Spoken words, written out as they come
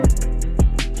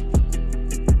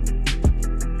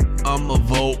I'ma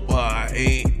vote, but I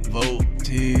ain't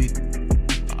voted.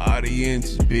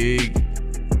 Audience is big.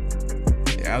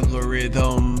 The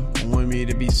algorithm want me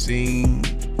to be seen,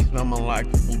 'cause I'm a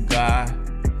likable guy.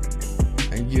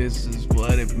 I guess that's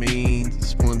what it means. A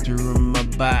splinter in my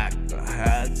back. I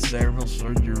had several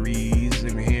surgeries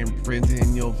and handprints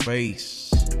in your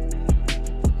face.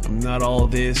 I'm not all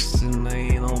this and I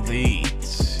ain't all these.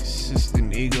 It's just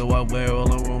an ego I wear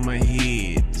all over my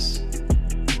head.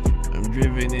 I'm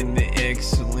driven into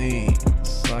excellence.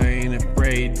 I ain't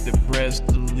afraid to press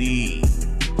delete.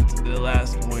 To the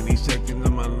last 20 seconds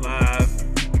of my life,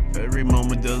 every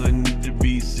moment doesn't need to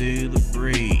be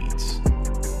celebrated.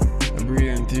 I'm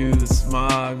breathing through the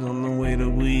smog on the way to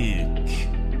work.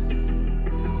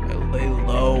 I lay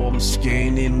low, I'm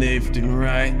scanning left and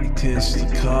right to test the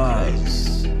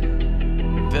cause.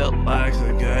 Felt like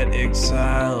I got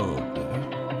exiled.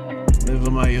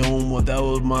 Living my own, well, that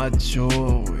was my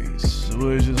choice. So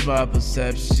it's just my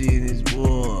perception is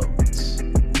warped.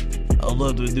 I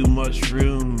love to do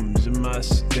mushrooms in my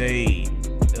state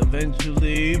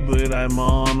eventually, but I'm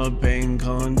on a pain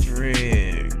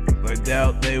contract. I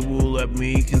doubt they will let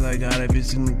me, 'cause I got a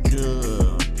visiting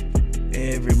cup.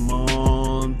 Every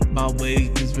month, my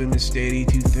weight has been a steady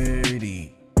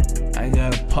 230. I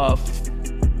got a puff,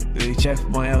 they check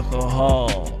my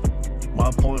alcohol. My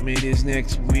appointment is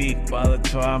next week. By the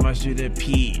time I should have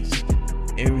peace,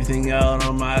 everything out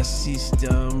on my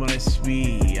system, I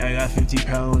sweet. I got 50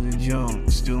 pounds of junk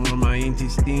still on my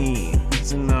intestine.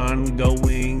 It's an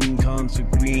ongoing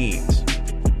consequence.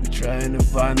 Trying to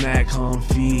find that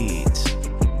confit.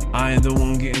 I ain't the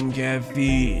one getting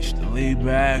catfished. I lay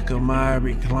back on my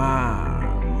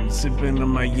recline, sipping on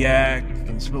my yak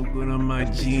and smoking on my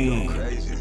gin.